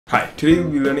Hi, today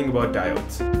we'll be learning about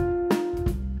diodes.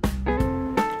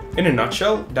 In a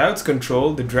nutshell, diodes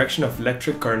control the direction of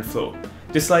electric current flow.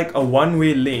 Just like a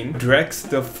one-way lane directs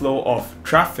the flow of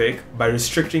traffic by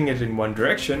restricting it in one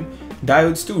direction,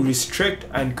 diodes too restrict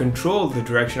and control the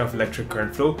direction of electric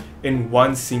current flow in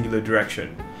one singular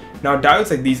direction. Now, diodes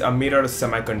like these are made out of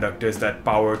semiconductors that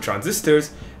power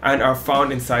transistors and are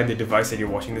found inside the device that you're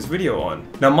watching this video on.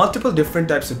 Now, multiple different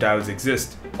types of diodes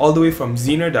exist, all the way from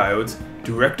zener diodes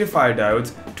to rectifier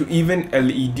diodes to even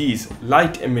LEDs,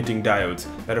 light emitting diodes,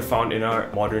 that are found in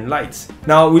our modern lights.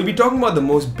 Now, we'll be talking about the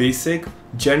most basic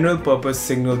general purpose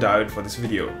signal diode for this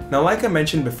video. Now, like I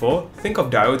mentioned before, think of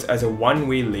diodes as a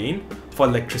one-way lane for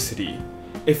electricity.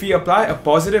 If we apply a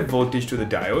positive voltage to the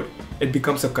diode, it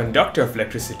becomes a conductor of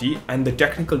electricity, and the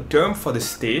technical term for the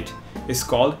state is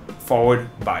called forward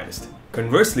biased.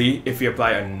 Conversely, if we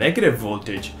apply a negative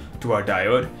voltage to our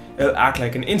diode, it'll act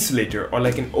like an insulator or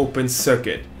like an open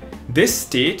circuit. This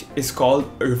state is called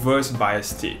a reverse bias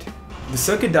state. The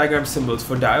circuit diagram symbols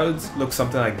for diodes look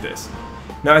something like this.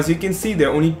 Now, as you can see, there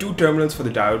are only two terminals for the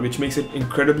diode, which makes it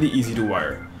incredibly easy to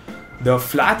wire. The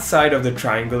flat side of the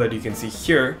triangle that you can see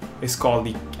here is called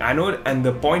the anode, and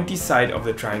the pointy side of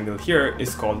the triangle here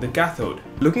is called the cathode.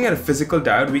 Looking at a physical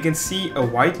diode, we can see a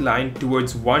white line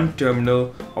towards one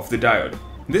terminal of the diode.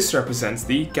 This represents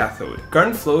the cathode.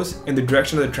 Current flows in the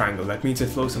direction of the triangle. That means it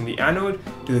flows from the anode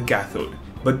to the cathode.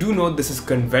 But do note, this is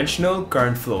conventional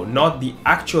current flow, not the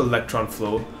actual electron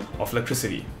flow of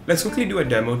electricity. Let's quickly do a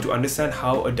demo to understand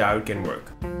how a diode can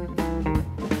work.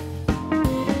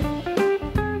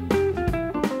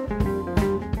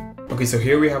 Okay, so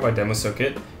here we have our demo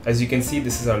circuit. As you can see,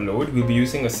 this is our load. We'll be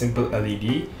using a simple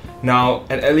LED. Now,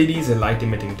 an LED is a light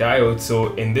emitting diode,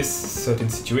 so in this certain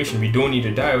situation, we don't need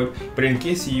a diode, but in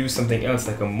case you use something else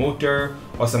like a motor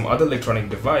or some other electronic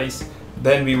device,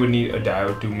 then we would need a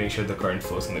diode to make sure the current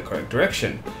flows in the correct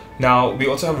direction. Now, we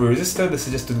also have a resistor. This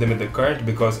is just to limit the current,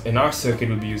 because in our circuit,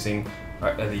 we'll be using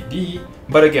our LED.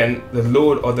 But again, the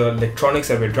load or the electronics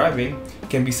that we're driving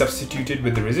can be substituted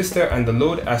with the resistor and the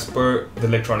load as per the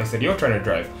electronics that you're trying to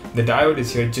drive. The diode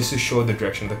is here just to show the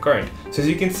direction of the current. So as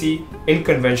you can see, in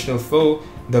conventional flow,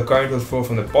 the current will flow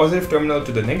from the positive terminal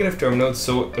to the negative terminal,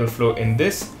 so it will flow in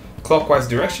this clockwise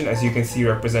direction, as you can see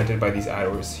represented by these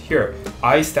arrows here.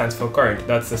 I stands for current.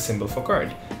 That's the symbol for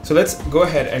current. So let's go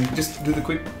ahead and just do the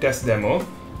quick test demo.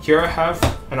 Here I have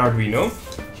an Arduino.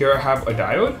 Here I have a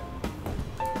diode.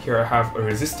 Here I have a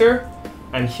resistor.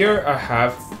 And here I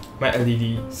have my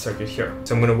LED circuit here.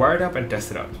 So I'm going to wire it up and test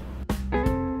it out.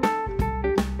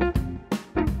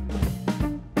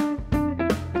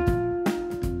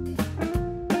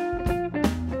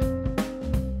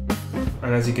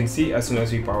 And as you can see, as soon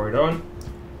as we power it on,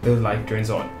 the light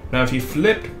turns on. Now, if you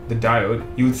flip the diode,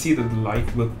 you will see that the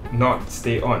light will not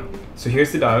stay on. So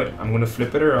here's the diode. I'm going to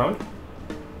flip it around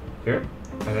here.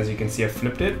 And as you can see, I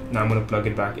flipped it. Now I'm going to plug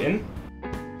it back in.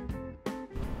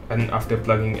 And after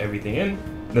plugging everything in,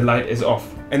 the light is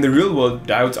off. In the real world,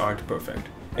 diodes aren't perfect.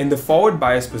 In the forward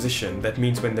bias position, that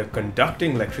means when they're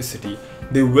conducting electricity,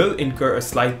 they will incur a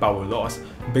slight power loss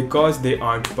because they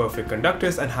aren't perfect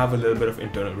conductors and have a little bit of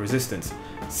internal resistance.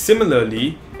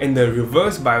 Similarly, in the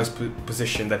reverse bias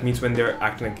position, that means when they're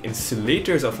acting like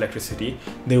insulators of electricity,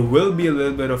 there will be a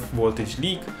little bit of voltage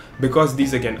leak because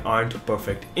these again aren't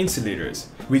perfect insulators.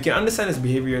 We can understand this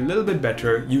behavior a little bit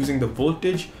better using the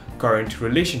voltage current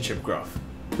relationship graph.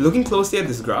 Looking closely at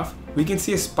this graph, we can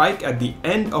see a spike at the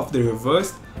end of the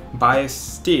reversed bias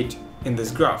state in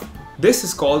this graph. This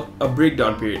is called a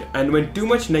breakdown period, and when too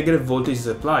much negative voltage is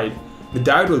applied, the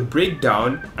diode will break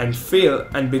down and fail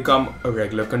and become a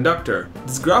regular conductor.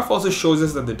 This graph also shows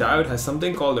us that the diode has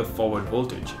something called a forward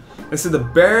voltage. This is the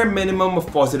bare minimum of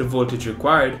positive voltage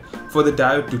required for the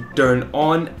diode to turn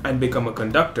on and become a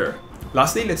conductor.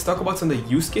 Lastly, let's talk about some of the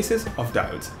use cases of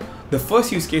diodes. The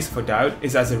first use case for diode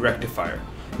is as a rectifier.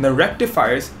 Now,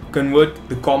 rectifiers convert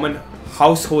the common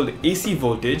household AC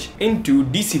voltage into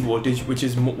DC voltage, which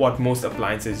is what most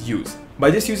appliances use.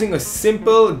 By just using a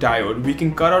simple diode, we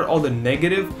can cut out all the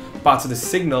negative parts of the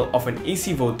signal of an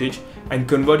AC voltage and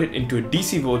convert it into a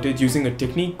DC voltage using a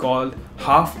technique called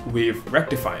half-wave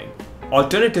rectifying.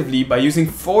 Alternatively, by using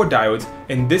 4 diodes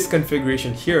in this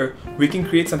configuration here, we can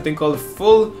create something called a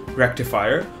full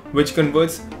rectifier, which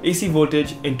converts AC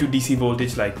voltage into DC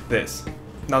voltage like this.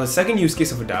 Now, the second use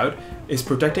case of a diode is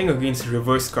protecting against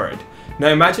reverse current. Now,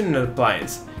 imagine an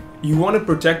appliance. You want to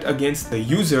protect against the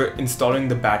user installing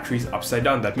the batteries upside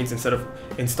down. That means instead of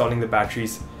installing the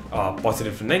batteries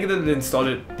positive to negative, then install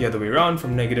it the other way around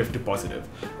from negative to positive.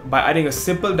 By adding a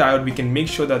simple diode, we can make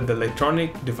sure that the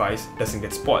electronic device doesn't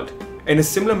get spoiled. In a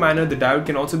similar manner, the diode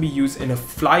can also be used in a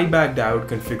flyback diode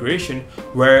configuration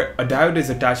where a diode is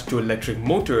attached to an electric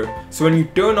motor. So when you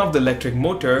turn off the electric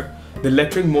motor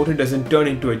doesn't turn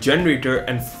into a generator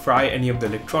and fry any of the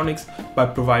electronics by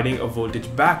providing a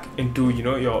voltage back into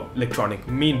your electronic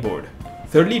main board.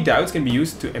 Thirdly, diodes can be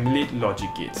used to emulate logic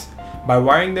gates. By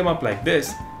wiring them up like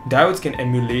this, diodes can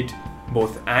emulate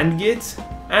both AND gates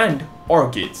and OR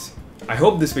gates. I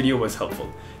hope this video was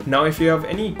helpful. Now if you have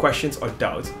any questions or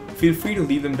doubts, feel free to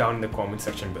leave them down in the comment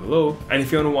section below. And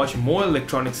if you want to watch more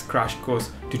electronics crash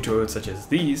course tutorials such as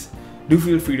these, do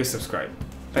feel free to subscribe.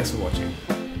 Thanks for watching.